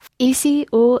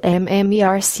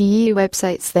ECOMMERCE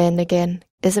websites, then again,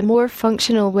 is a more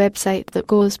functional website that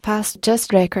goes past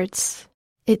just records.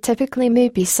 It typically may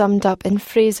be summed up in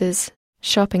phrases: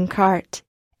 shopping cart.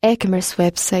 E-commerce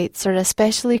websites are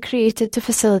especially created to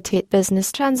facilitate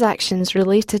business transactions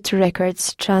related to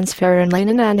records transfer online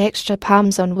in an extra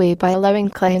hands-on way by allowing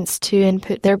clients to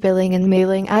input their billing and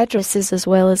mailing addresses as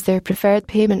well as their preferred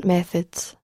payment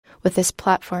methods. With this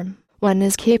platform, one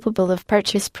is capable of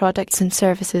purchase products and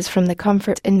services from the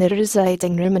comfort in their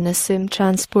residing room and assume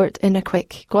transport in a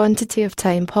quick quantity of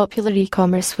time. Popular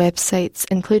e-commerce websites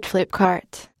include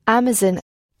Flipkart, Amazon.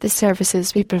 The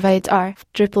services we provide are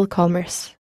Drupal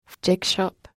Commerce,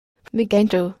 Jigshop,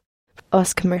 Magento,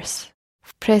 Oscommerce,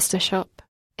 PrestaShop.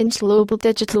 Inch Global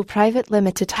Digital Private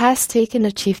Limited has taken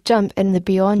a chief jump in the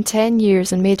beyond 10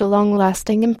 years and made a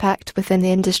long-lasting impact within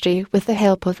the industry with the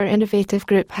help of our innovative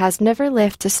group. Has never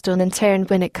left a stone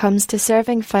unturned when it comes to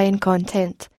serving fine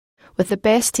content. With the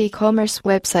best e-commerce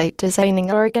website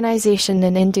designing organisation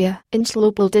in India, Inch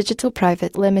Global Digital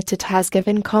Private Limited has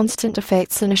given constant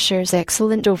effects and assures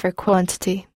excellent over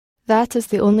quantity. That is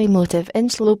the only motive.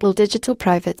 Inch Global Digital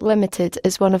Private Limited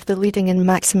is one of the leading and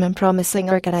maximum promising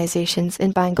organisations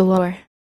in Bangalore.